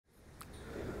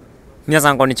皆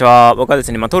さんこんにちは。僕はで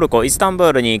すね、トルコイスタンブ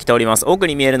ールに来ております。奥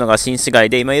に見えるのが新市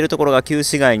街で、今いるところが旧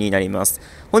市街になります。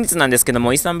本日なんですけど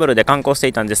も、イスタンブールで観光して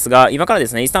いたんですが、今からで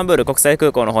すね、イスタンブール国際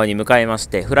空港の方に向かいまし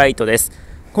て、フライトです。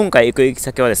今回行く行き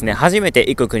先はですね、初めて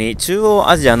行く国、中央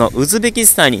アジアのウズベキ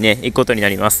スタンにね、行くことにな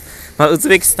ります。ウズ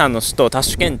ベキスタンの首都タ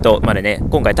シュケントまでね、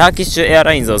今回ターキッシュエア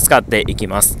ラインズを使って行き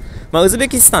ます。ウズベ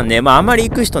キスタンね、あまり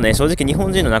行く人ね、正直日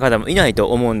本人の中でもいないと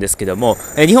思うんですけども、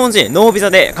日本人、ノービザ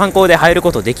で観光で入る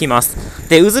ことできます。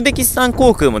で、ウズベキスタン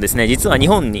航空もですね、実は日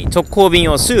本に直行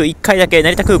便を週1回だけ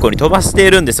成田空港に飛ばして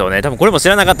いるんですよね。多分これも知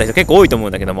らなかった人結構多いと思う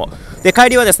んだけども。で、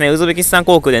帰りはですね、ウズベキスタン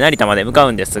航空で成田まで向か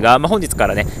うんですが、本日か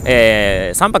らね、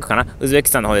3泊かな、ウズベキ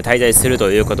スタンの方で滞在する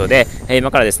ということで、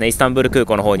今からですね、イスタンブール空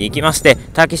港の方に行きまして、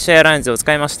ターキッシュエアラインズを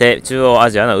使いまして、中央ア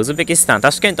ジアのウズベキスタン、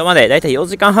タシュケントまでだいたい4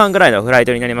時間半ぐらいのフライ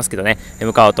トになりますけどね、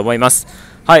向かおうと思います。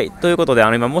はい、ということで、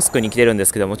今モスクに来てるんで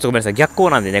すけども、ちょっとごめんなさい、逆光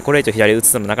なんでね、これ以上左移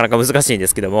すのもなかなか難しいんで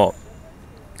すけども、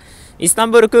イスタ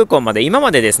ンブール空港まで今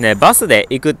までですね、バスで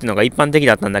行くっていうのが一般的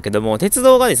だったんだけども、鉄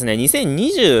道がですね、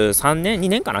2023年、2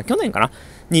年かな、去年かな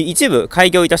に一部開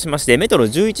業いたしまして、メトロ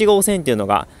11号線っていうの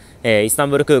が、イスタン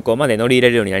ブール空港まで乗り入れ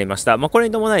るようになりました。これ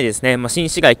に伴いですね、新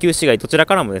市街、旧市街、どちら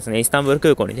からもですね、イスタンブール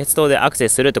空港に鉄道でアクセ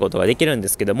スするってことができるんで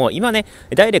すけども、今ね、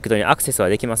ダイレクトにアクセスは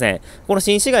できません。この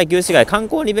新市街、旧市街、観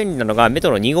光に便利なのがメト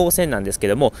ロ2号線なんですけ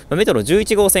ども、メトロ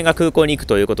11号線が空港に行く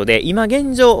ということで、今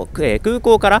現状、空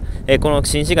港から、この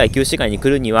新市街、旧市街に来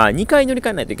るには2回乗り換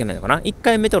えないといけないのかな。1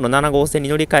回メトロ7号線に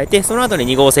乗り換えて、その後に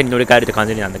2号線に乗り換えるって感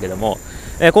じなんだけども、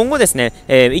今後ですね、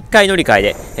1回乗り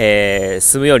換えで、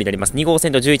済むようになります。2号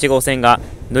線と11号線が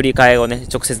乗り換えをね、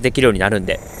直接できるようになるん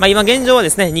で、今現状はで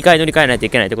すね、2回乗り換えないとい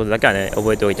けないということだけはね、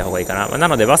覚えておいた方がいいかな。な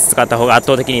ので、バス使った方が圧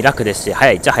倒的に楽ですし、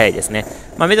早いっちゃ早いですね。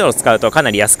メトロ使うとかな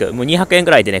り安く、もう200円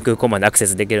くらいでね、空港までアクセ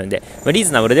スできるんで、リー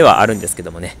ズナブルではあるんですけ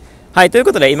どもね。はい、という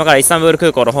ことで、今からイスタンブール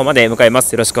空港の方まで向かいま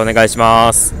す。よろしくお願いし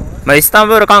ます。イスタン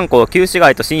ブール観光、旧市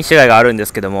街と新市街があるんで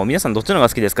すけども、皆さんどっちの方が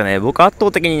好きですかね。僕圧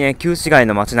倒的にね、旧市街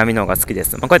の街並みの方が好きで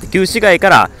す。こうやって旧市街か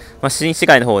ら、新市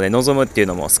街の方をね、望むっていう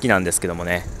のも好きなんですけども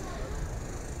ね。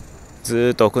ず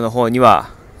ーっと奥の方に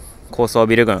は、高層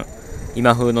ビル群、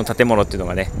今風の建物っていうの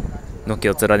がね、軒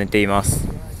を連ねています。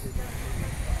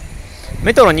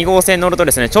メトロ2号線乗ると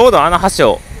ですね、ちょうどあの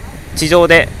橋を地上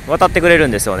で渡ってくれる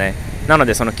んですよね。なの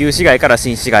でその旧市街から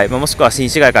新市街、もしくは新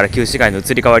市街から旧市街の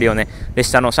移り変わりをね、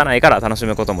列車の車内から楽し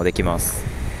むこともできます。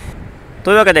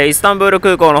というわけでイスタンブール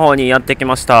空港の方にやってき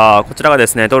ました。こちらがで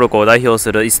すね、トルコを代表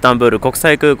するイスタンブール国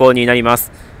際空港になりま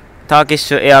す。ターキッ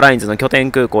シュエアラインズの拠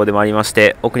点空港でもありまし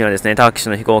て、奥にはですね、ターキッシ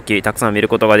ュの飛行機たくさん見る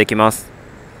ことができます。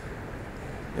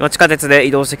地下鉄で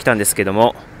移動してきたんですけど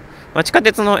も、地下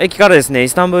鉄の駅からですね、イ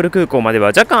スタンブール空港までは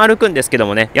若干歩くんですけど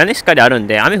もね、屋根しっかりあるん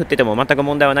で、雨降ってても全く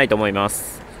問題はないと思いま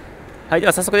す。はい、で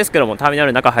は早速ですけども、ターミナ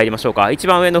ルの中入りましょうか。一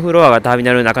番上のフロアがターミ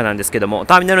ナルの中なんですけども、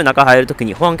ターミナルの中入るとき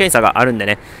に保安検査があるんで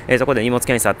ね、そこで荷物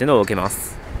検査っていうのを受けま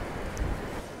す。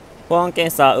保安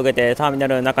検査受けてターミナ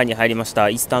ルの中に入りました。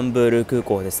イスタンブール空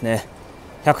港ですね。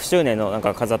100周年のなん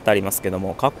か飾ってありますけど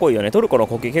も、かっこいいよね。トルコの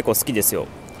国旗結構好きですよ。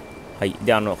はい、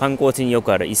で観光地によ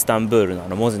くあるイスタンブールの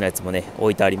文字のやつもね、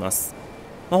置いてあります。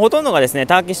ほとんどがですね、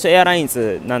ターキッシュエアライン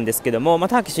ズなんですけども、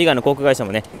ターキッシュ以外の航空会社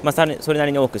もね、それな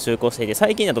りに多く就航していて、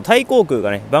最近だとタイ航空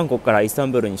がね、バンコクからイスタ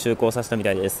ンブールに就航させたみ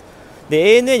たいです。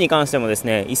で、ANA に関してもです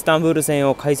ね、イスタンブール線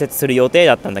を開設する予定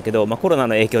だったんだけど、コロナ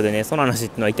の影響でね、その話っ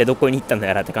ていうのは一体どこに行ったんだ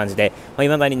やらって感じで、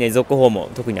未だにね、続報も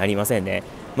特にありませんね。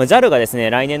JAL がですね、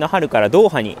来年の春からドー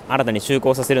ハに新たに就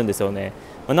航させるんですよね。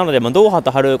なので、ドーハ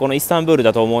と春、このイスタンブール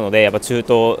だと思うので、やっぱ中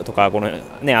東とか、この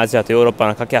ね、アジアとヨーロッパ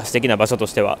の架け橋的な場所と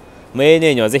しては、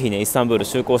ANA にはぜひね、イスタンブール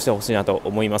就航してほしいなと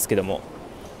思いますけども、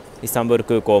イスタンブール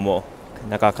空港も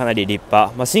中かなり立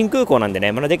派、新空港なんで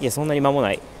ね、まだできてそんなに間も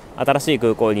ない新しい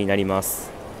空港になりま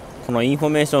す。このインフォ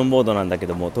メーションボードなんだけ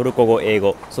ども、トルコ語、英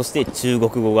語、そして中国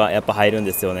語がやっぱ入るん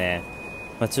ですよね。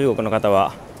中国の方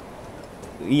は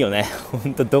いいよね、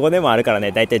本当どこでもあるから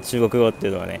ね、大体中国語って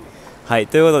いうのはね。はい、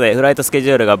ということでフライトスケジ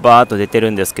ュールがバーっと出て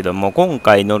るんですけども、今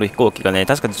回乗る飛行機がね、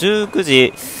確か19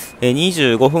時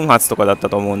25分発とかだった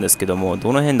と思うんですけども、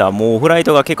どの辺だ、もうフライ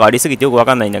トが結構ありすぎてよくわ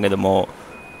かんないんだけども、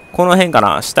この辺か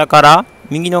な、下から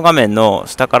右の画面の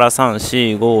下から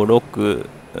3、4、5、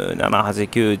6、7、8、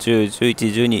9、10、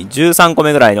11、12、13個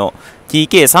目ぐらいの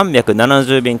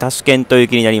TK370 便タシュケント行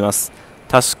きになります。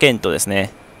タシュケントです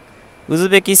ね。ウズ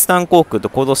ベキスタン航空と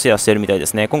コードシェアしているみたいで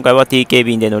すね。今回は TK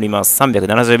便で乗ります。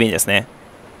370便ですね。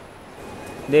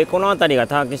で、この辺りが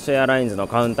ターキッシュエアラインズの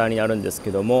カウンターになるんですけ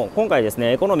ども、今回です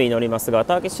ね、エコノミーに乗りますが、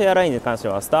ターキッシュエアラインズに関して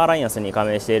はスターアライアンスに加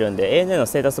盟しているんで、ANA の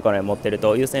ステータスとかね、持ってる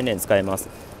と優先レーン使えます。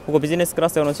ここビジネスクラ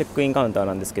ス用のチェックインカウンター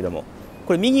なんですけども、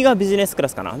これ右がビジネスクラ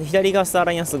スかな。左がスターア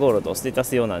ライアンスゴールド、ステータ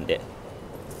ス用なんで、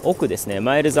奥ですね、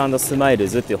マイルズ&スマイル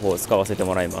ズっていう方を使わせて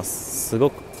もらいます。すご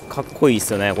くかっこいいで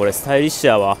すよね。これスタイリッシュ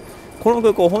やわ。この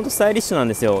空港本当スタイリッシュなん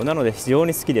ですよ。なので非常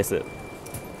に好きです。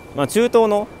中東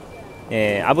の、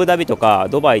アブダビとか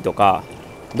ドバイとか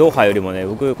ドーハよりもね、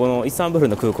僕このイスタンブール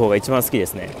の空港が一番好きで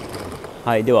すね。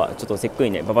はい、ではちょっとチェックイ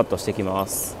ンね、ババッとしてきま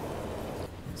す。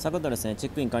サクッとですね、チェ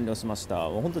ックイン完了しました。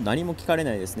もう本当何も聞かれ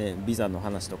ないですね。ビザの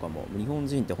話とかも。日本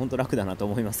人って本当楽だなと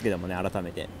思いますけどもね、改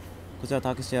めて。こちら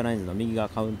ターキッシュエアラインズの右が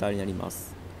カウンターになりま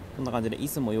す。こんな感じで椅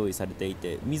子も用意されてい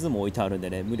て、水も置いてあるんで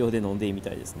ね、無料で飲んでいいみ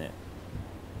たいですね。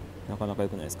なかなか良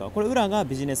くないですか。これ裏が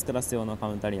ビジネスクラス用のカ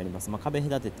ウンターになります。壁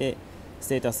隔ててス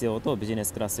テータス用とビジネ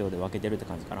スクラス用で分けてるって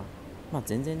感じかな。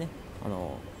全然ね、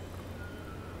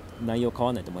内容変わ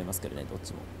らないと思いますけどね、どっ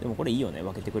ちも。でもこれいいよね、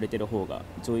分けてくれてる方が。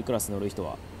上位クラス乗る人は、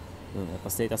やっぱ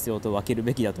ステータス用と分ける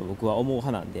べきだと僕は思う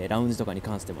派なんで、ラウンジとかに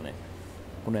関してもね、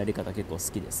このやり方結構好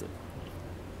きです。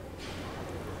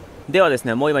ではです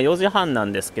ね、もう今4時半な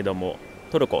んですけども、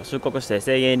トルコ出国して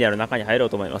制限エリアの中に入ろう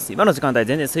と思います。今の時間帯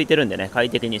全然空いてるんでね、快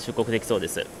適に出国できそうで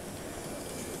す。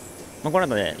この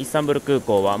後ね、イスタンブール空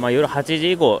港は、夜8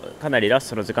時以降かなりラッ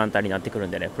シュの時間帯になってくる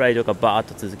んでね、フライトがバーっ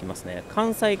と続きますね。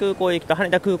関西空港行きと羽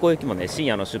田空港行きもね、深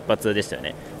夜の出発でしたよ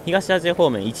ね。東アジア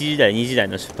方面1時台2時台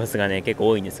の出発がね、結構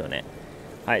多いんですよね。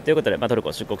はい、ということで、トル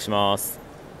コ出国します。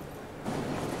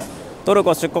トル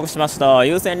コ出国しました。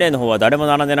優先レーンの方は誰も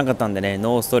並んでなかったんでね、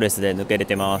ノーストレスで抜けれ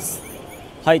てます。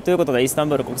はい、ということでイスタン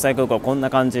ブール国際空港こん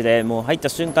な感じで、もう入った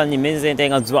瞬間に免税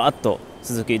店がズワーッと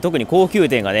続き、特に高級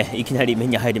店がねいきなり目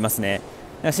に入りますね。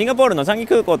シンガポールのチャンギ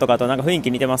空港とかとなんか雰囲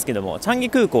気似てますけども、チャンギ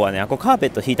空港はねカーペッ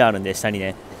ト引いてあるんで、下に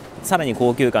ねさらに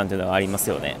高級感というのがあります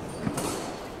よね。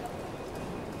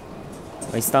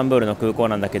イスタンブールの空港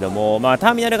なんだけども、タ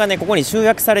ーミナルがねここに集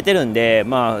約されてるんで、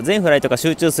全フライトが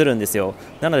集中するんですよ。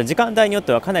なので時間帯によっ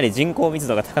てはかなり人口密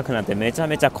度が高くなってめちゃ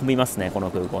めちゃ混みますね、こ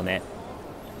の空港ね。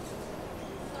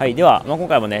はい、では、今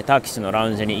回もねターキッシュのラウ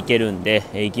ンジに行けるんで、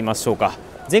行きましょうか。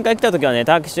前回来た時はね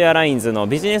ターキッシュエアラインズの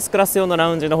ビジネスクラス用の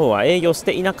ラウンジの方は営業し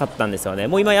ていなかったんですよね。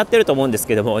もう今やってると思うんです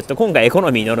けども、ちょっと今回エコ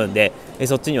ノミーに乗るんで、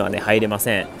そっちにはね入れま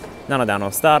せん。なので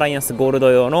スターアライアンスゴール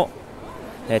ド用の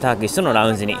ターキッシュのラ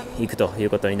ウンジに行くという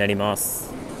ことになりま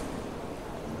す。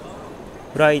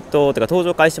フライトとか搭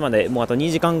乗開始までもうあと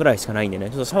2時間ぐらいしかないんでね、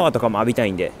ちょっとシャワーとかも浴びた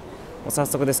いんで、もう早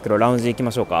速ですけどラウンジ行き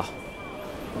ましょうか。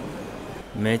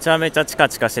めちゃめちゃチカ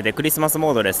チカしててクリスマス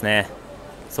モードですね。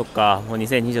そっか、もう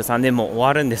2023年も終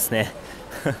わるんですね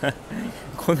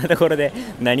こんなところで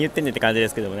何言ってんねんって感じで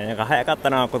すけどもね、なんか早かった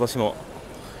な今年も。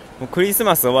もうクリス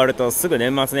マス終わるとすぐ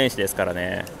年末年始ですから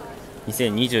ね。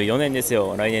2024年です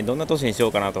よ。来年どんな年にしよ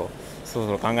うかなとそろ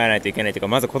そろ考えないといけないというか、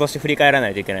まず今年振り返らな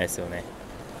いといけないですよね。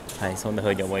はい、そんな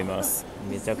風に思います。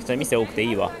めちゃくちゃ店多くて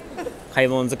いいわ。買い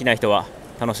物好きな人は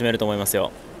楽しめると思います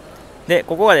よ。で、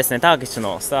ここがですねターキッシュ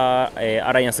のスター、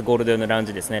アライアンスゴールド用のラウン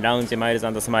ジですね。ラウンジマイルズ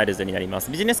&スマイルズになります。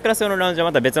ビジネスクラス用のラウンジは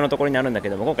また別のところになるんだけ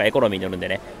ども、今回エコノミーに乗るんで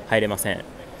ね入れません。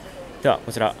では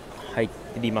こちら入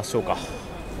りましょうか。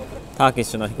ターキッ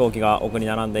シュの飛行機が奥に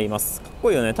並んでいます。かっ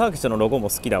こいいよね。ターキッシュのロゴ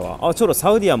も好きだわ。ちょうど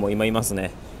サウディアンも今います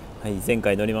ね。はい、前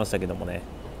回乗りましたけどもね。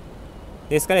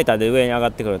エスカレーターで上に上が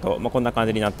ってくると、こんな感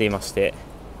じになっていまして、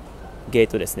ゲー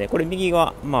トですね。これ右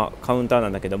がカウンターな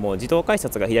んだけども、自動改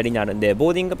札が左にあるんで、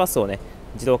ボーディングパスをね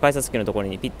自動改札機のところ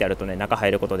にピッてやるとね中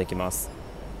入ることできます。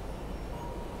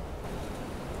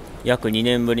約2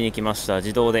年ぶりに来ました。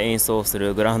自動で演奏す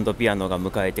るグランドピアノが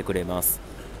迎えてくれます。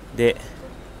で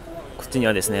こっちに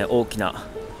はですね大きな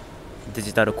デ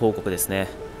ジタル広告ですね。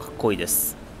かっこいいで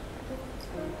す。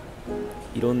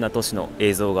いろんな都市の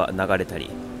映像が流れたり、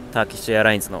ターキッシュエア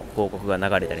ラインズの広告が流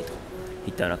れたりと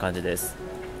いったような感じです。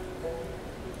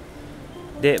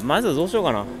でまずどうしよう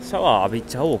かな。シャワー浴び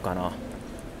ちゃおうかな。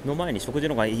の前に食事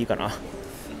の方がいいかな。ちょ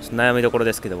っと悩みどころ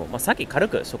ですけども、さっき軽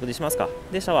く食事しますか。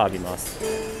でシャワー浴びます。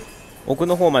奥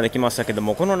の方まで来ましたけど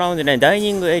も、このラウンジねダイ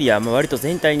ニングエリア割と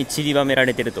全体に散りばめら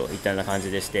れているといったような感じ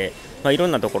でして、いろ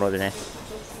んなところでね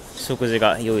食事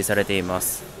が用意されていま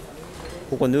す。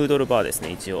ここヌードルバーですね。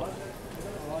一応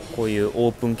こういうオ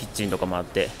ープンキッチンとかもあっ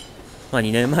て、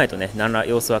2年前とね何ら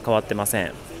様子は変わってませ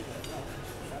ん。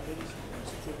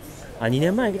2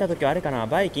年前来た時はあれかな、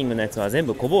バイキングのやつは全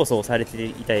部個包装されて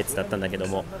いたやつだったんだけど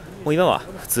も、もう今は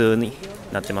普通に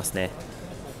なってますね。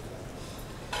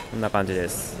こんな感じで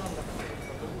す。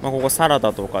ここサラ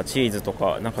ダとかチーズと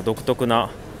かなんか独特な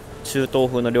中東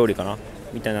風の料理かな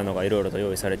みたいなのがいろいろと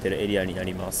用意されているエリアにな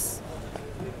ります。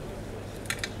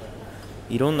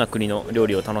いろんな国の料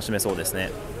理を楽しめそうです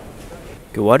ね。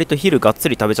今日割と昼がっつ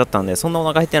り食べちゃったんで、そんなお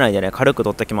腹減ってないんでね軽く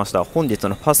取ってきました。本日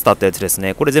のパスタってやつです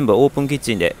ね。これ全部オープンキッ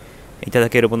チンでいただ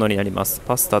けるものになります。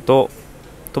パスタと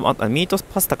ミート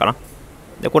パスタかな。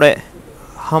でこれ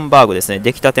ハンバーグですね、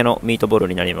出来たてのミートボール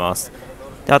になります。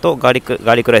であとガーリ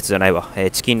ックライスじゃないわ、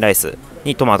チキンライス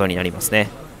にトマトになりますね。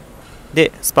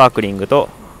でスパークリングと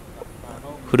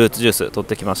フルーツジュース取っ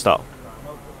てきました。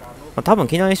多分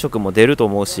機内食も出ると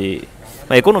思うし、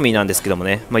エコノミーなんですけども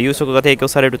ね、夕食が提供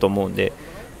されると思うんで、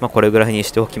これぐらいに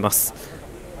しておきます。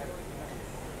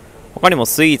他にも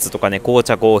スイーツとかね、紅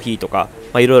茶コーヒーとか、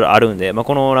いろいろあるんで、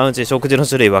このラウンジ食事の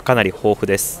種類はかなり豊富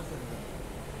です。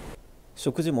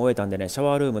食事も終えたんでね、シャ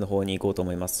ワールームの方に行こうと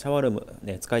思います。シャワールーム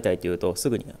ね、使いたいというとす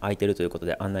ぐに空いてるということ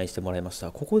で案内してもらいまし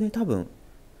た。ここで多分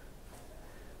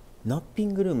ナッピ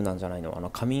ングルームなんじゃないの、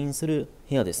仮眠する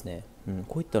部屋ですね。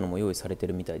こういったのも用意されて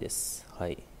るみたいです。は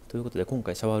い。ということで今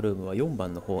回シャワールームは4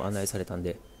番の方案内されたん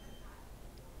で、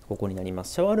ここになりま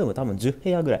す。シャワールーム多分10部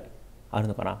屋ぐらいある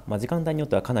のかな。時間帯によっ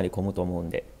てはかなり混むと思うん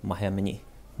で、早めに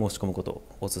申し込むことを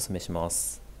お勧めしま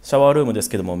す。シャワールームです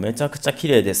けどもめちゃくちゃ綺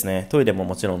麗ですね。トイレも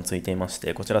もちろんついていまし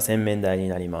て、こちら洗面台に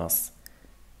なります。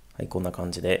はい、こんな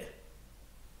感じで。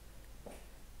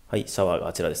はい、シャワーが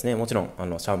あちらですね。もちろんシ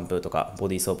ャンプーとかボ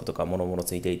ディーソープとかもろもろ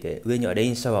ついていて、上にはレイ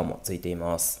ンシャワーもついてい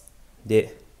ます。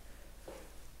で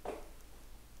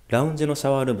ラウンジのシャ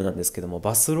ワールームなんですけども、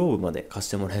バスローブまで貸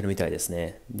してもらえるみたいです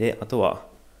ね。であとは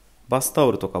バスタ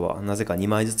オルとかはなぜか2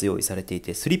枚ずつ用意されてい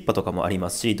て、スリッパとかもあり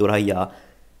ますし、ドライヤー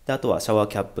で、あとはシャワー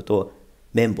キャップと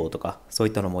綿棒とかそう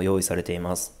いったのも用意されてい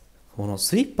ます。この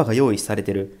スリッパが用意され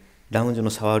ているラウンジの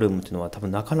シャワールームっていうのは多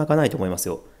分なかなかないと思います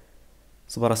よ。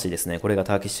素晴らしいですね。これが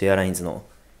ターキッシュエアラインズの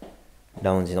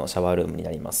ラウンジのシャワールームに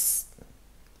なります。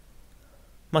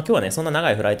今日はね、そんな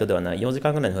長いフライトではない、4時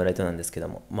間ぐらいのフライトなんですけど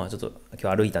も、ちょっと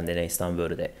今日歩いたんでね、イスタンブー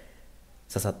ルで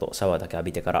ささっとシャワーだけ浴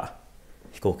びてから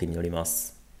飛行機に乗りま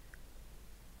す。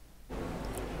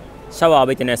シャワー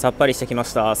浴びてね、さっぱりしてきま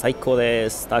した。最高で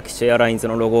す。ターキッシュエアラインズ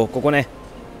のロゴ、ここね、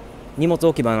荷物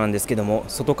置き場なんですけども、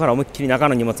外から思いっきり中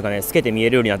の荷物がね、透けて見え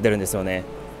るようになってるんですよね。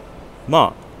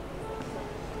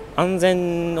安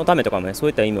全のためとかもね、そう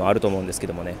いった意味はあると思うんですけ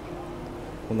どもね、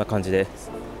こんな感じで、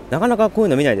なかなかこういう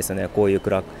の見ないですよね。こういうク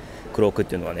ロークっ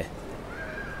ていうのはね。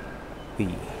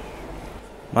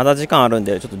まだ時間あるん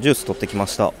でちょっとジュース取ってきま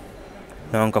した。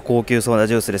なんか高級そうな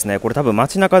ジュースですね。これ多分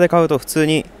街中で買うと普通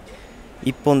に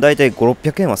1本大体5、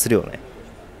600円はするよね。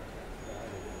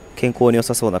健康に良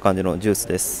さそうな感じのジュース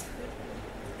です。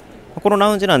この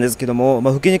ラウンジなんですけども、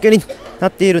吹き抜けにな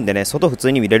っているんでね、外普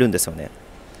通に見れるんですよね。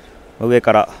上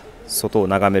から外を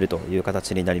眺めるという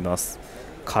形になります。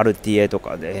カルティエと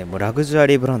かでもうラグジュア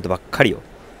リーブランドばっかりよ。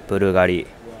ブルガリ、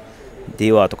デ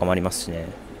ィオアとかもありますしね。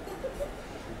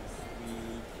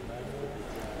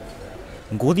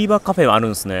ゴディバカフェはあるん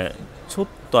ですね。ちょっ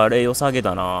とあれ良さげ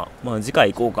だな。次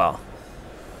回行こうか。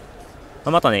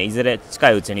またね、いずれ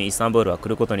近いうちにイスタンブールは来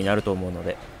ることになると思うの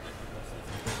で、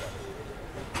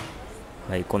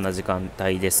はい、こんな時間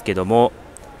帯ですけども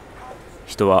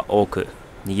人は多く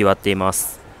にぎわっていま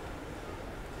す。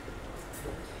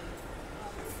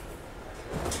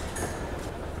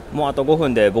もうあと5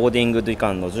分でボーディング時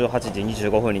間の18時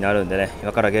25分になるんでね、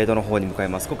今からゲートの方に向かい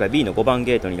ます。今回 B の5番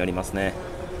ゲートになりますね。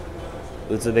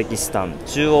ウズベキスタン、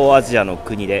中央アジアの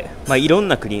国で、いろん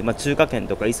な国、中華圏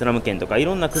とかイスラム圏とかい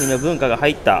ろんな国の文化が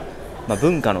入った、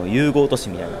文化の融合都市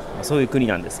みたいな、そういう国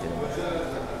なんですけども、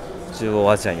中央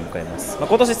アジアに向かいます。今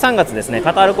年3月ですね、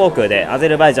カタール航空でアゼ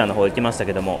ルバイジャンの方行きました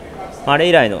けども、あれ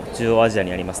以来の中央アジア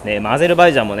にありますね。アゼルバ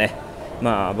イジャンもね、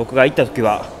僕が行った時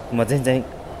は、全然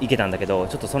行けたんだけど、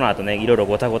ちょっとその後ね、いろいろ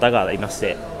ごたごたがありまし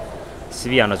てシ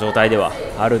ビアな状態では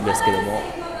あるんですけども、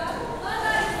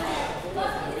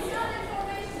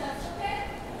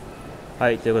は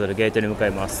い、ということでゲートに向か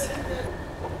います。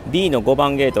 B の5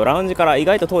番ゲート、ラウンジから意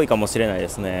外と遠いかもしれないで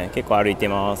すね。結構歩いて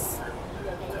ます。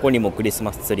ここにもクリス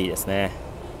マスツリーですね。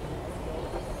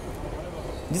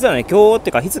実はね、今日って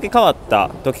いうか日付変わった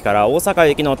時から大阪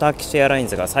行きのターキッシュエアライン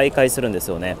ズが再開するんです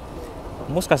よね。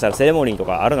もしかしたらセレモニーと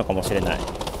かあるのかもしれない。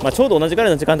ちょうど同じぐら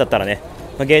いの時間だったらね、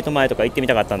ゲート前とか行ってみ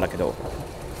たかったんだけど、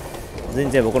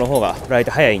全然僕の方がフライ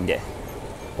ト早いんで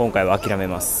今回は諦め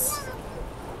ます。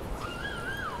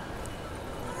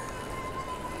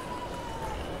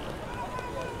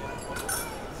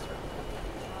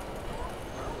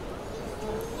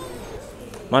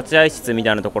待合室み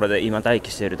たいなところで今待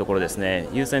機しているところですね。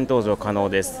優先搭乗可能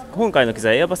です。今回の機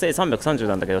材エアバス A330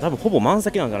 なんだけど、多分ほぼ満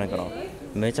席なんじゃないかな。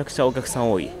めちゃくちゃお客さ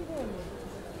ん多い。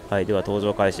はい、では搭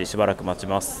乗開始、しばらく待ち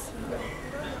ます。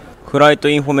フライト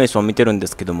インフォメーション見てるんで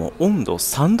すけども、温度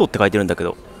3度って書いてるんだけ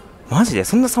ど、マジで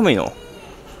そんな寒いの？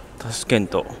タシケン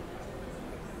ト、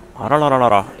あらららら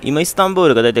ら、今イスタンブー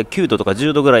ルが大体9度とか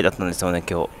10度ぐらいだったんですよね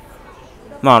今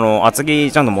日。厚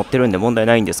着ちゃんと持ってるんで問題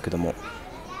ないんですけども、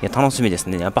いや楽しみです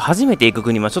ね。やっぱ初めて行く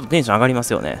国はちょっとテンション上がりま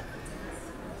すよね。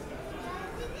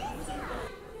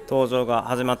搭乗が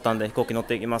始まったんで飛行機乗っ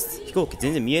ていきます。飛行機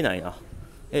全然見えないな。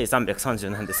 A330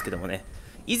 なんですけどもね、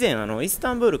以前イス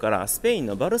タンブールからスペイン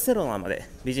のバルセロナまで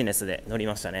ビジネスで乗り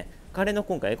ましたね。彼の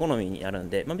今回エコノミーになるん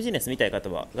で、ビジネス見たい方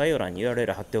は概要欄に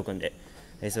URL 貼っておくんで、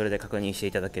それで確認して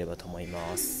いただければと思い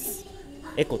ます。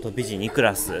エコとビジ2ク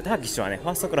ラス、ターキッシュはねフ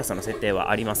ァーストクラスの設定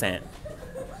はありません。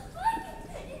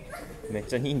めっ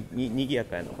ちゃにぎや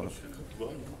かやなこの。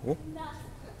お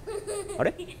あ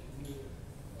れ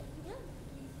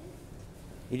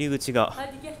入り口が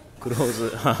クロー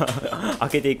ズ開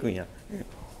けていくんや。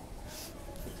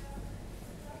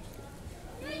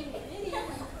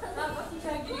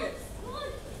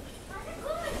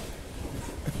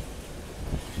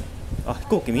飛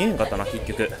行機見えへんかったな結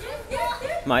局。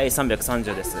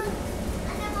A330 です。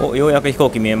ようやく飛行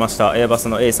機見えました。エアバス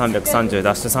の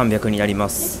A330-300 になりま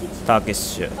す。ターキッ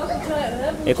シ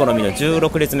ュエコノミーの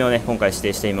16列目をね今回指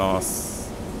定していま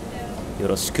す。よ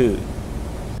ろしく。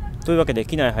というわけで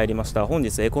機内入りました。本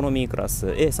日エコノミークラス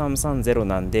A330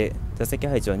 なんで、座席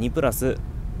配置は2プラス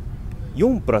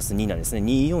4プラス2なんですね。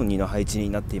242の配置に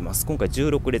なっています。今回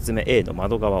16列目 A の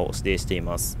窓側を指定してい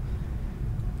ます。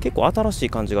結構新しい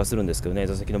感じがするんですけどね、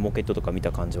座席のモケットとか見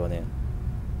た感じはね。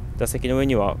座席の上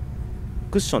には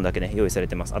クッションだけね用意され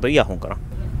てます。あとイヤホンかな。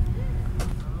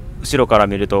後ろから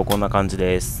見るとこんな感じ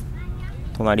です。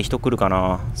隣人来るか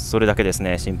な、それだけです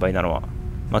ね心配なのは。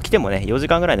来てもね4時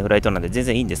間ぐらいのフライトなんで全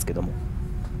然いいんですけども、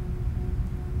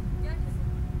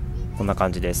こんな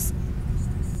感じです。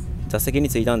座席に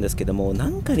着いたんですけども、な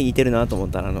んかに似てるなと思っ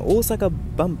たら大阪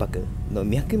万博の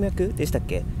脈々でしたっ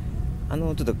け。ち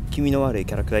ょっと気味の悪い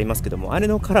キャラクターいますけども、あれ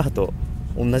のカラーと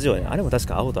同じように、あれも確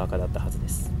か青と赤だったはずで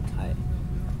す。はい、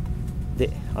で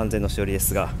安全のしおりで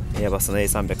すが、エアバスの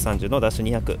A330 のダッシュ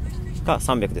200か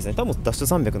300ですね。多分ダッシ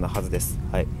ュ300のはずです。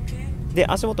はい、で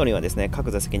足元にはですね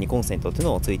各座席にコンセントという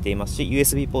のをついていますし、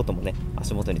 USB ポートもね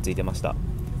足元についてました。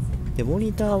でモ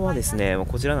ニターはですね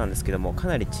こちらなんですけども、か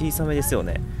なり小さめですよ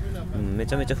ね。め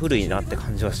ちゃめちゃ古いなって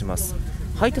感じはします。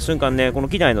入った瞬間ね、この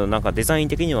機内のなんかデザイン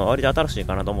的には割と新しい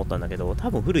かなと思ったんだけど、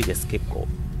多分古いです結構。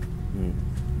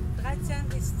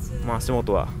足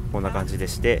元はこんな感じで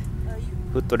して、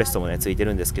フットレストもねついて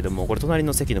るんですけども、これ隣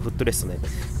の席のフットレストね、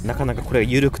なかなかこれ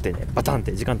が緩くてねバタンっ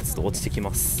て時間経つと落ちてき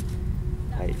ます。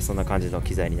はい、そんな感じの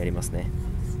機材になりますね。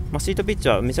シートピッチ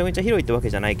はめちゃめちゃ広いってわけ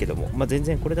じゃないけども、全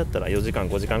然これだったら4時間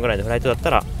5時間ぐらいのフライトだっ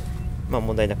たら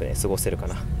問題なくね過ごせるか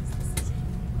な。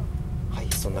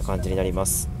そんな感じになりま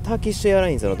す。ターキッシュエアラ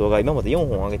インズの動画今まで4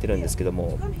本上げてるんですけど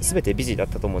も、全てビジだっ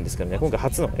たと思うんですけどね、今回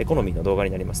初のエコノミーの動画に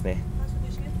なりますね。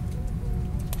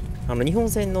日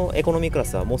本船のエコノミークラ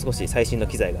スはもう少し最新の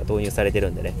機材が導入されてる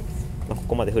んでね、こ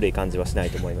こまで古い感じはしない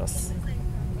と思います。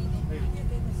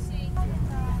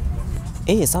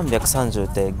 A330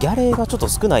 ってギャレーがちょっと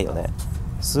少ないよね。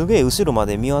すげえ後ろま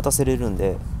で見渡せれるん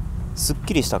で、すっ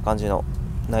きりした感じの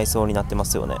内装になってま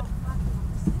すよね。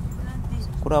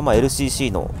これはLCC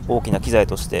の大きな機材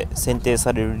として選定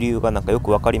される理由がなんかよ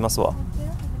く分かりますわ。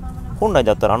本来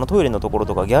だったらトイレのところ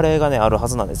とかギャレーがねあるは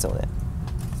ずなんですよね。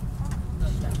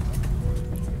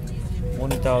モ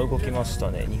ニター動きました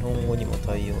ね。日本語にも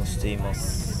対応していま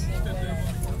す。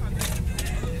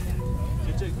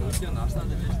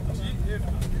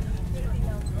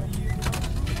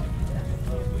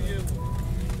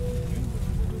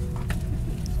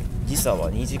時差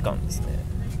は2時間ですね。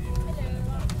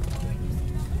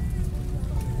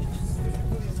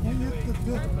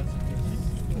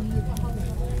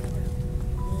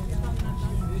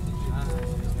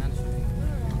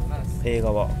映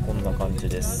画はこんな感じ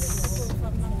です。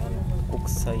国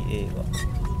際映画、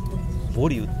ボ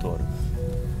リウッドあ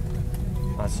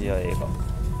る、アジア映画、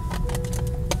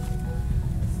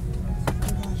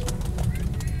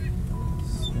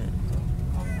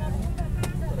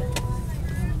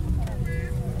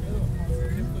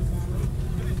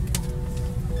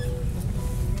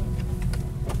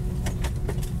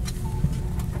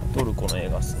トルコの映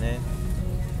画ですね。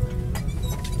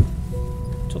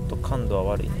ちょっと感度は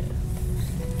悪いね。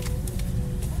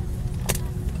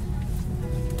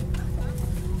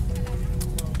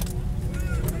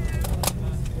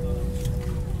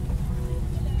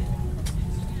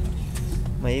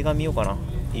映画見ようかな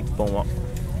1本は。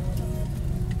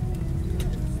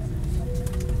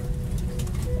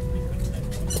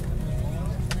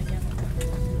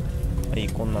はい、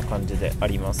こんな感じであ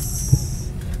りま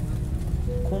す。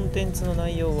コンテンツの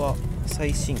内容は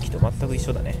最新機と全く一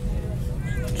緒だね。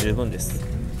十分です。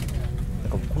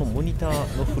なんかこのモニタ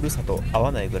ーの古さと合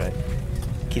わないぐらい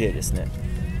綺麗ですね。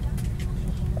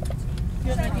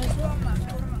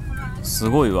す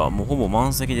ごいわ、もうほぼ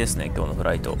満席ですね。今日のフ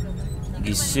ライト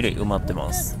ぎっしり埋まって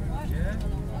ます。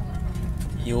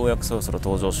ようやくそろそろ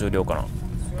搭乗終了かな。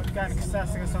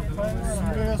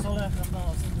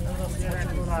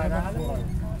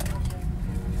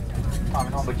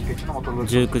19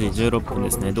時16分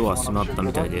ですね。ドア閉まった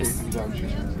みたいです。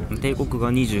定刻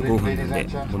が25分なんで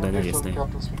問題ないですね。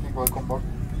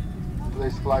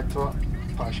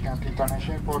Taşkent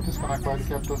International Airport is connected by the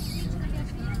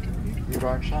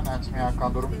Eurasian and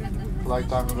Smiakan durum. Flight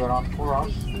time will be around 4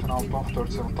 hours with an outbound of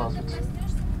 37 transits.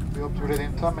 We hope to be ready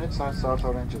in 10 minutes and start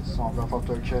our engines. On behalf of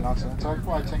Turkish Airlines and entire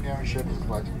flight, thank you and share this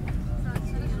flight.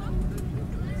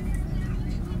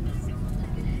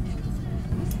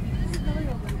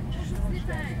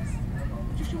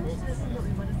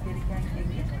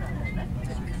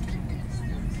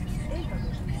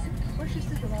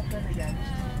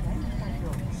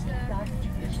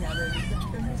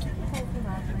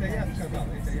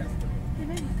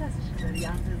 Temel ikaz ışıkları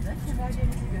yandığında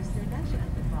kemerlerinizi gösterilen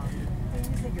şekilde bağlı.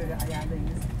 Elinize göre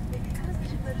ayarlayınız ve ikaz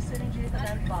ışıkları sönünceye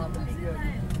kadar bağlı ve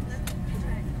gördüğünüz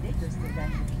kemerinde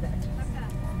gösterilen şekilde açınız.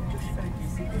 Uçuş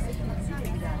öncesi desekmesiyle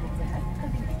ilaveteler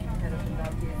kabin ekibi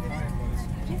tarafından verilir.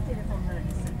 Cep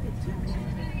telefonlarınızı ve tüm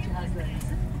elektronik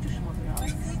cihazlarınızı uçuş moduna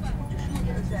alınız. Uçuş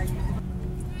modu özelliği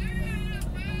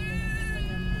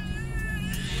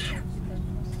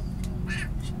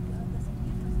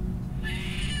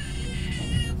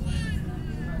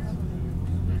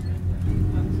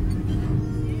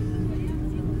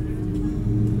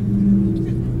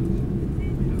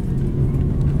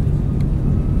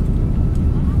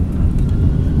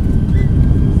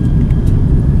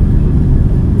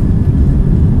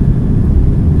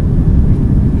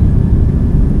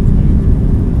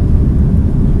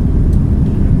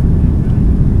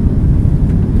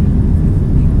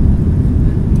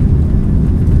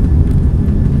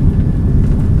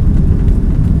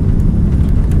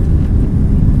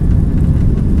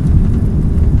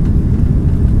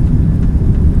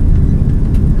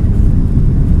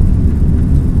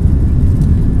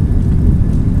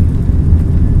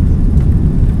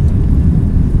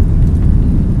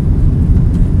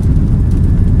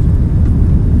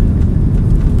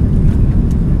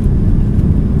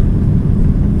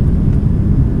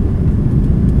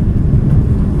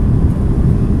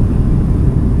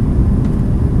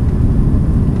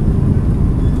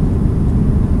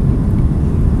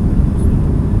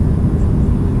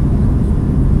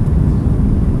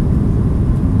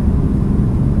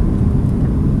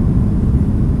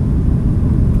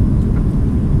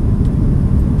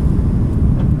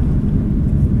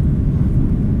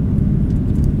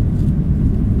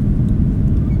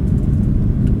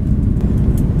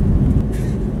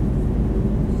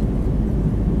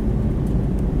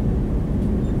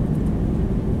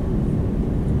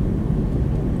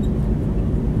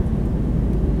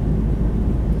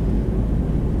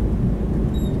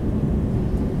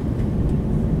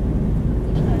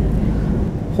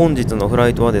本日のフラ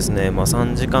イトはですね、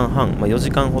3時間半、4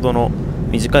時間ほどの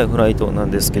短いフライトな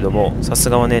んですけども、さす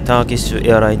がはね、ターキッシュ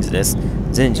エアラインズです。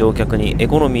全乗客にエ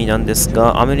コノミーなんです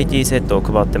が、アメニティセットを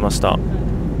配ってました。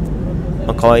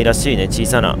可愛らしいね、小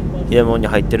さな入れ物に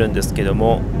入ってるんですけど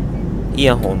も、イ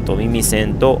ヤホンと耳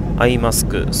栓とアイマス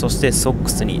ク、そしてソック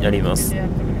スになります。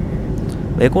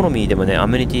エコノミーでもね、ア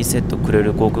メニティセットくれ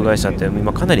る航空会社って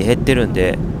今かなり減ってるん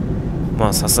で、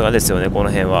さすがですよね。こ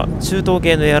の辺は中東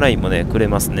系のエアラインもねくれ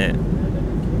ますね。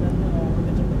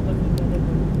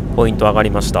ポイント上が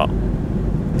りました。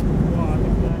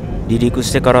離陸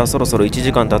してからそろそろ1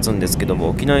時間経つんですけど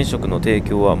も、機内食の提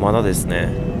供はまだですね。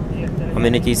ア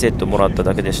メニティセットもらった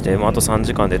だけでして、あと3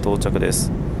時間で到着で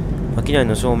す。機内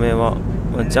の照明は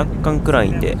若干暗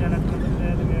いんで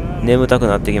眠たく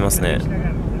なってきますね。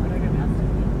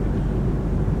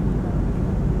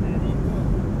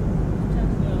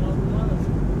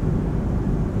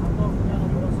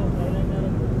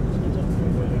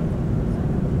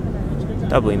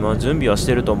多分今準備はし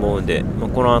てると思うんで、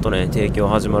この後ね提供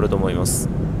始まると思います。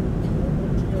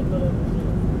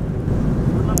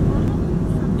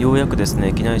ようやくです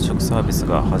ね機内食サービス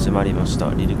が始まりました。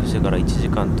離陸してから1時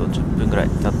間と10分ぐらい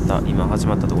経った今始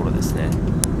まったところですね。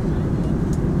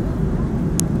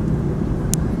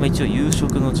一応夕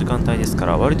食の時間帯ですか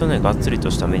ら割とねがっつりと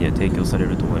したメニュー提供され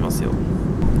ると思いますよ。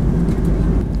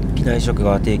機内食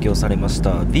が提供されまし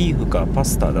た。ビーフかパ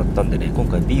スタだったんでね、今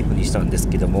回ビーフにしたんです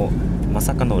けども、ま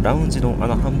さかのラウンジの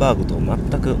ハンバーグと全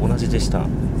く同じでした。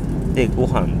でご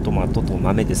飯、トマトと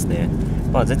豆ですね。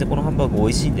全然このハンバーグ美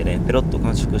味しいんでねペロッと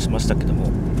完食しましたけども、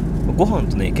ご飯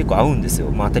とね結構合うんです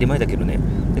よ。当たり前だけどね。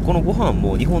でこのご飯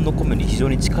も日本の米に非常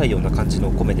に近いような感じの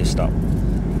米でした。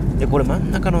でこれ真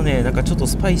ん中のねなんかちょっと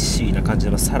スパイシーな感じ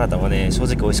のサラダはね正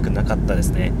直美味しくなかったです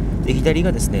ね。で左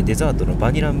がですねデザートのバ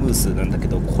ニラムースなんだけ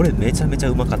ど、これめちゃめちゃ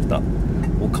うまかった。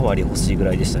おかわり欲しいぐ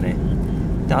らいでしたね。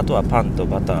であとはパンと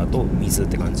バターと水っ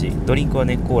て感じ。ドリンクは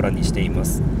ねコーラにしていま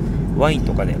す。ワイン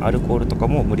とかねアルコールとか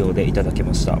も無料でいただけ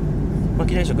ました。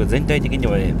機内食全体的に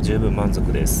はね十分満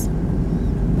足です。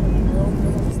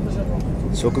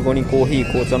食後にコーヒー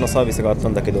紅茶のサービスがあった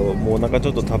んだけど、もうなんかち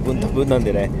ょっと多分なん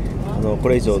でねこ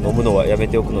れ以上飲むのはやめ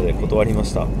ておくので断りま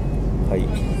した。は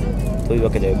い、という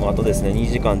わけで、あとですね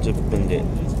2時間10分で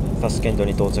タシケント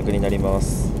に到着になりま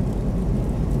す。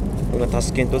今タ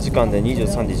シケント時間で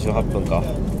23時18分か。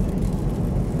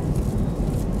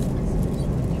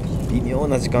微妙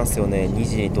な時間ですよね。2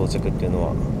時に到着っていうの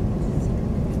はも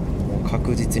う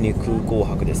確実に空港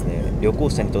泊ですね。旅行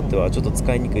者にとってはちょっと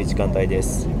使いにくい時間帯で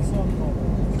す。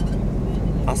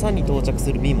朝に到着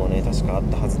する便もね確かあっ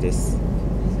たはずです。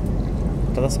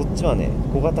ただそっちはね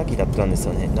小型機だったんです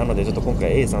よね。なのでちょっと今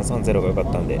回 A330 が良か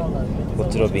ったんでこっ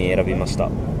ちの便選びました。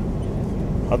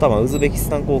あとはウズベキス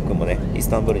タン航空もねイス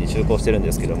タンブールに就航してるん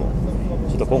ですけども、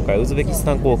ちょっと今回ウズベキス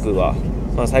タン航空は、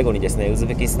最後にですねウズ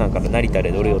ベキスタンから成田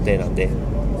で乗る予定なんで、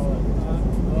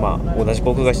同じ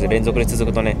航空会社で連続で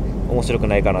続くとね面白く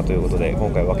ないかなということで今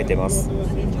回分けてます。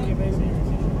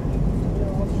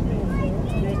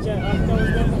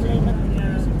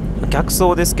客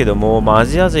層ですけども、ア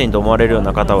ジア人と思われるよう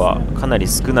な方はかなり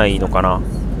少ないのかな。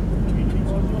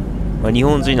日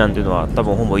本人なんていうのは多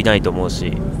分ほぼいないと思う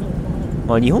し、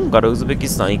日本からウズベキ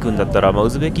スタン行くんだったら、ウ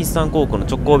ズベキスタン航空の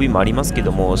直行便もありますけ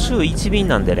ども週1便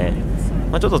なんでね、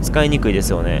ちょっと使いにくいで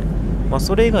すよね。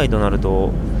それ以外となる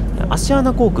とアシア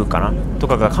ナ航空かなと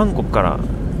かが韓国から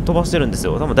飛ばしてるんです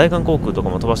よ。多分大韓航空とか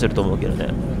も飛ばしてると思うけど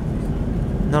ね。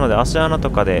なのでアシアナ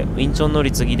とかでインチョン乗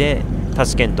り継ぎでタ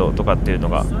シケントとかっていうの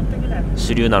が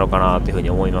主流なのかなというふうに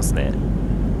思いますね。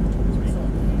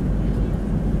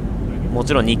も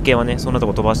ちろん日系はねそんなと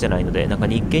こ飛ばしてないので、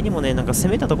日系にもね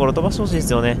攻めたところ飛ばしてほしいで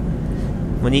すよね。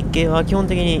日系は基本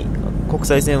的に国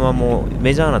際線はもう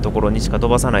メジャーなところにしか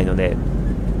飛ばさないので。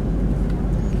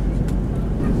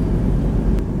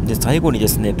で最後にで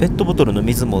すねペットボトルの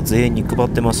水も全員に配っ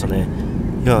てましたね。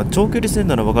いや長距離線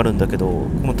ならわかるんだけど、こ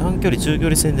の短距離中距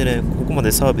離線でねここま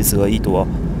でサービスがいいとは、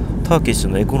ターキッシュ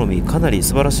のエコノミーかなり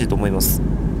素晴らしいと思います。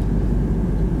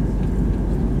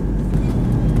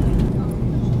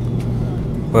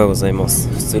おはようございます。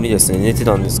普通にですね寝て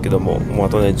たんですけども、もうあ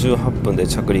とね18分で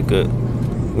着陸。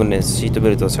シートベ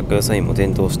ルト着用サインも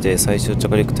点灯して最終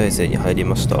着陸態勢に入り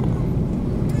ました。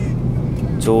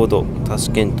ちょうどタシ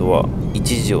ケントは1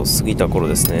時を過ぎた頃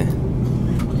ですね。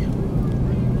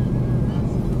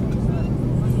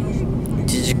1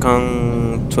時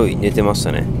間ちょい寝てまし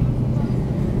たね。は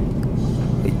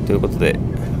い、ということで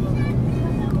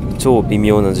超微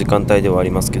妙な時間帯ではあ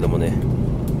りますけどもね、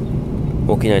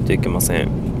起きないといけません。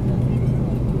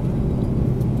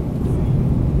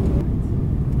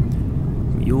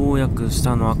ようやく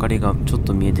下の明かりがちょっ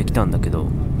と見えてきたんだけど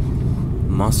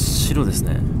真っ白です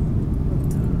ね。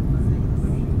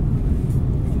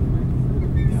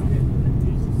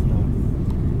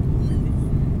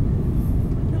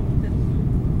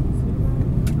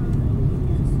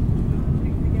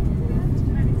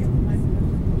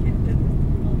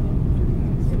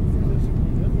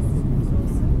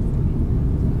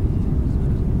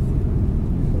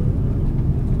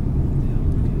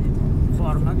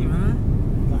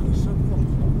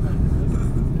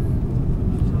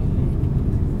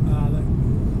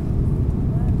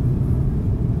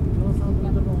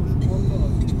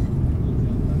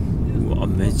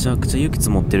めちゃくちゃ雪積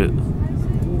もってる。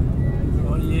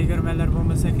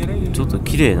ちょっと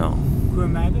綺麗な。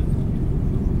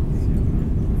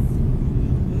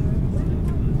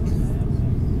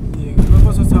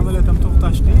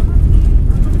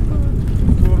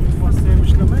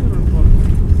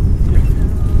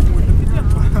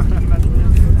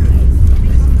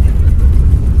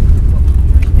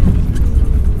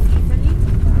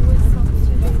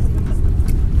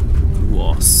う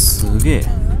わすげえ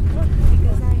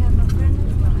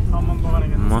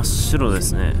真っ白で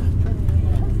すね。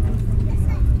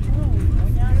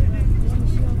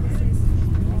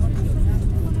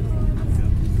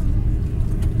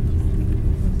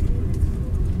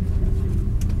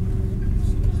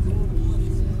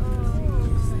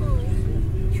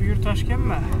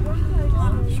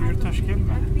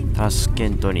タシケ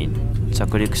ントに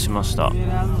着陸しました。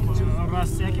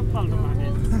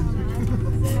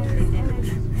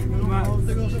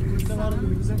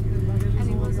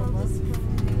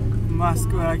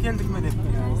Moskva'ya geldik mi hep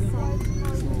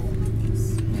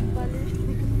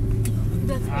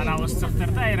Ana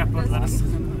uçtukları da aeroportlara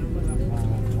sıkın.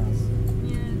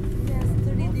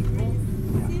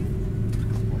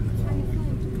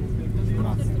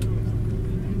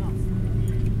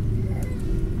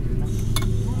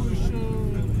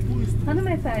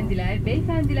 Hanımefendiler,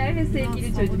 beyefendiler ve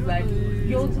sevgili çocuklar,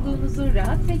 yolculuğunuzun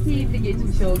rahat ve keyifli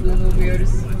geçmiş olduğunu umuyoruz.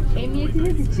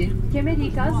 Emniyetiniz için kemer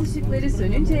ikaz ışıkları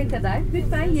sönünceye kadar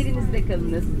lütfen yerinizde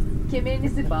kalınız.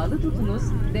 Kemerinizi bağlı tutunuz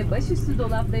ve başüstü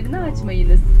dolaplarını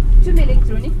açmayınız. Tüm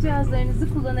elektronik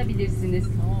cihazlarınızı kullanabilirsiniz.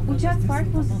 Uçak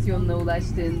park pozisyonuna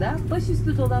ulaştığında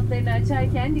başüstü dolaplarını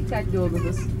açarken dikkatli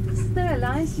olunuz.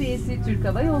 Ailines üyesi Türk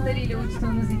Hava Yolları ile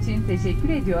uçtuğunuz için teşekkür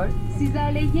ediyor.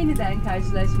 Sizlerle yeniden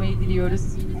karşılaşmayı diliyoruz.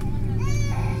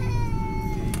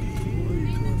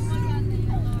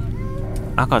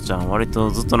 赤ちゃん割と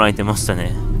ずっと泣いてました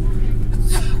ね。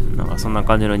なんかそんな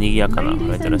感じの賑やかなフ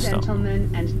ライトでした。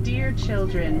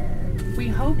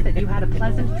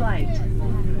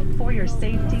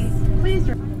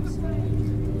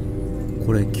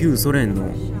これ旧ソ連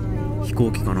の飛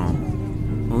行機かな。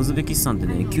ウズベキスタンって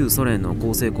ね、旧ソ連の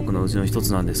構成国のうちの一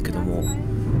つなんですけども、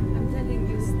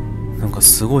なんか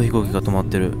すごい飛行機が止まっ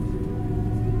てる。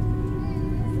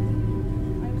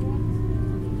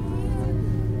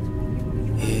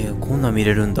こんなん見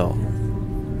れるんだ。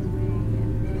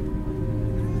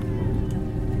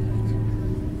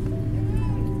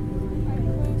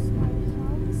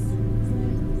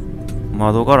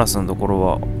窓ガラスのところ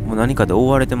はもう何かで覆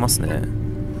われてますね。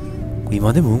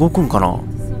今でも動くんかな。お、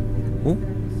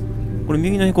これ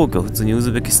右の飛行機は普通にウ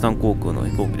ズベキスタン航空の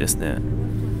飛行機ですね。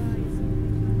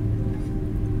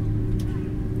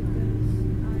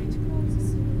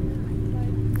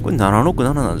これ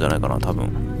767なんじゃないかな、多分。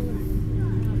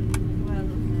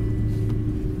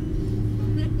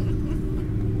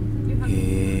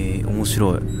面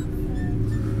白い。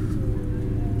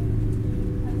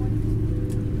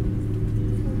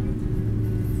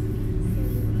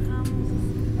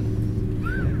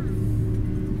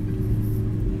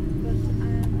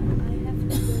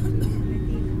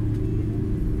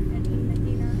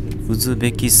ウズ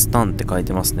ベキスタンって書い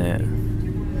てますね。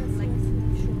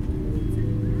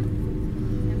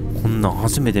こんなん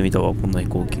初めて見たわ。こんな飛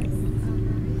行機いっ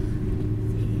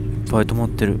ぱい止まっ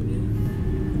てる。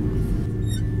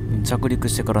着陸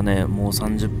してからね、もう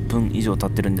30分以上経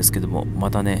ってるんですけども、ま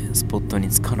だねスポットに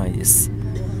着かないです。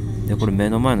でこれ目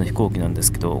の前の飛行機なんで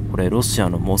すけど、これロシア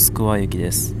のモスクワ行き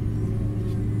です。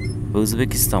ウズベ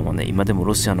キスタンはね、今でも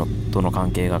ロシアとの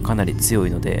関係がかなり強い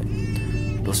ので、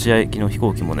ロシア行きの飛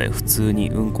行機もね普通に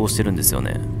運航してるんですよ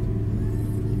ね。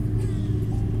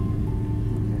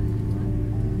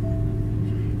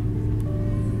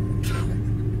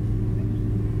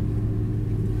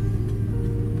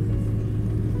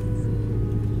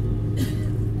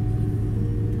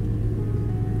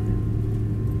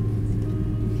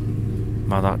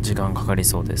まだ時間かかり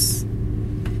そうです。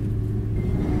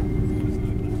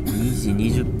2時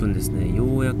20分ですね。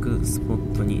ようやくスポ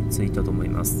ットに着いたと思い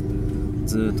ます。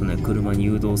ずーっとね車に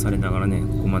誘導されながらね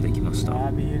ここまで来ました。ウ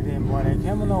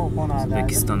ズベ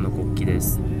キスタンの国旗で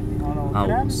す。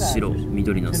青、白、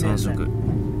緑の3色。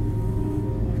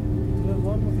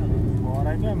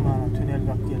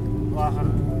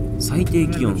最低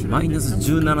気温マイナス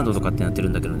17度とかってなってる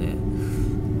んだけどね、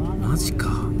マジか。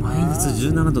マイナス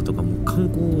17度とかもう観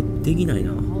光できない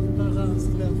な。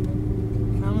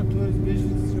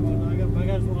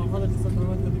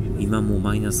今もう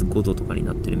マイナス5度とかに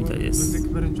なってるみたいです。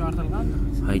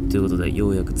はい、ということでよ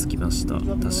うやく着きました。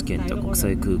タシケント国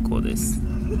際空港です。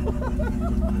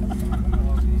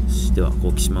では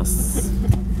後帰します。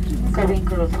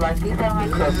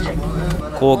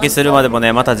後帰するまでも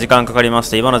ねまた時間かかりまし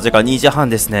て、今の時間2時半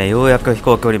ですね。ようやく飛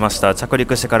行機降りました。着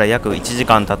陸してから約1時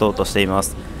間経とうとしていま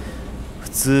す。普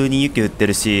通に雪降って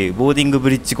るし、ボーディングブ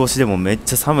リッジ越しでもめっ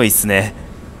ちゃ寒いっすね。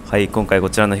はい、今回こ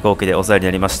ちらの飛行機でお世話に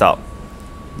なりました。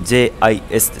 JIS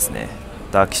ですね。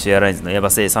ターキッシュエアラインズのヤバ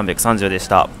ス A330 でし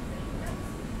た。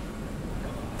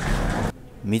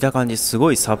見た感じす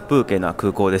ごい殺風景な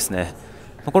空港ですね。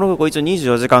この空港一応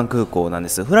24時間空港なんで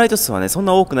す。フライト数はねそん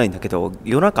な多くないんだけど、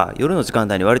夜の時間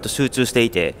帯に割と集中して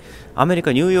いて、アメリ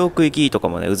カニューヨーク行きとか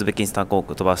もねウズベキスタン航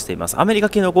空飛ばしています。アメリカ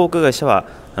系の航空会社は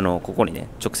ここにね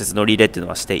直接乗り入れっていうの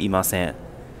はしていません。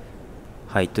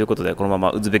はい、ということでこのま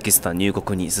まウズベキスタン入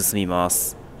国に進みま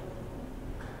す。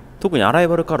特にアライ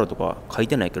バルカードとか書い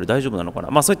てないけど大丈夫なのか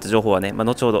な。そういった情報はね、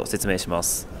後ほど説明しま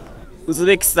す。ウズ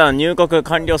ベキスタン入国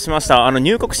完了しました。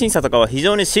入国審査とかは非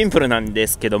常にシンプルなんで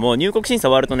すけども、入国審査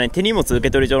終わるとね手荷物受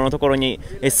け取り場のところに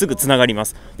すぐつながりま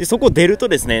す。でそこ出ると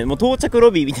ですね、もう到着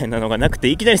ロビーみたいなのがなくて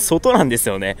いきなり外なんです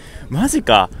よね。マジ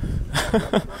か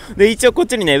で一応こっ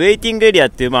ちにねウェイティングエリア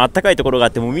っていうあったかいところがあ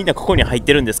って、もうみんなここに入っ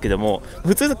てるんですけども、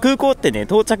普通空港ってね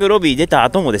到着ロビー出た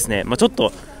後もですね、ちょっ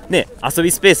とね、遊び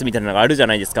スペースみたいなのがあるじゃ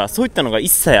ないですか。そういったのが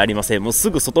一切ありません。もうす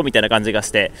ぐ外みたいな感じがし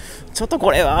て、ちょっと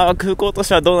これは空港とし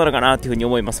てはどうなのかなっていうふうに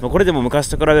思います。これでも昔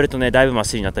と比べるとね、だいぶマ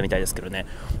シになったみたいですけどね。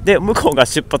で、向こうが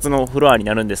出発のフロアに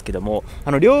なるんですけども、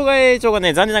両替所が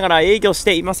ね、残念ながら営業し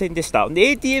ていませんでした。で、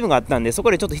ATM があったんで、そ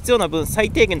こでちょっと必要な分、最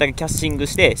低限だけキャッシング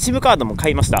して、SIM カードも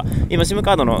買いました。今、SIM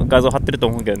カードの画像貼ってると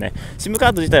思うけどね、SIM カ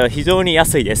ード自体は非常に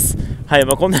安いです。はい、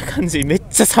こんな感じ。めっ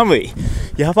ちゃ寒い。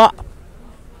やば。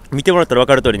見てもらったら分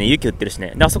かる通りね、雪降ってるし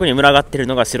ね。で、あそこに群がってる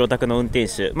のが白タクの運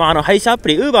転手。配車アプ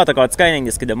リ、Uber とかは使えないん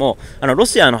ですけども、ロ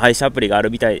シアの配車アプリがあ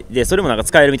るみたいで、それもなんか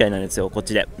使えるみたいなんですよ、こっ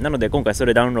ちで。なので、今回そ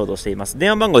れダウンロードしています。電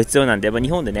話番号必要なんで、日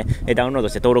本でね、ダウンロード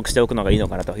して登録しておくのがいいの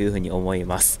かなというふうに思い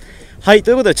ます。はい、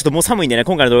ということで、ちょっともう寒いんでね、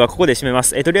今回の動画はここで締めま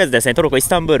す。とりあえずですね、トルコ、イス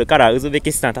タンブールからウズベ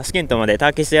キスタン、タシケントまでタ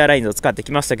ーキッシュエアラインズを使って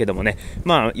きましたけどもね、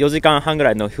4時間半ぐ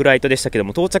らいのフライトでしたけど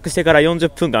も、到着してから40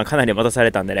分間かなり待たさ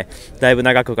れたんでね、だいぶ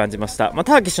長く感じました。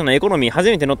ターキッシュのエコノミー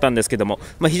初めて乗ったんですけども、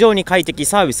非常に快適、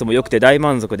サービスも良くて大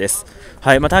満足です。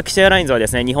はい、ターキッシュエアラインズはで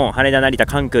すね、日本、羽田、成田、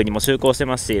関空にも就航して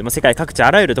ますし、世界各地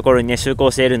あらゆるところにね、就航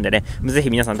しているんでね、ぜ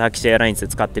ひ皆さんターキッシュエアラインズ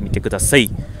使ってみてくださ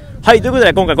い。はい、ということ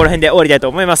で今回この辺で終わりたいと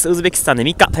思います。ウズベキスタンで3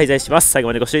日滞在します。最後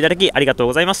までご視聴いただきありがとう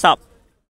ございました。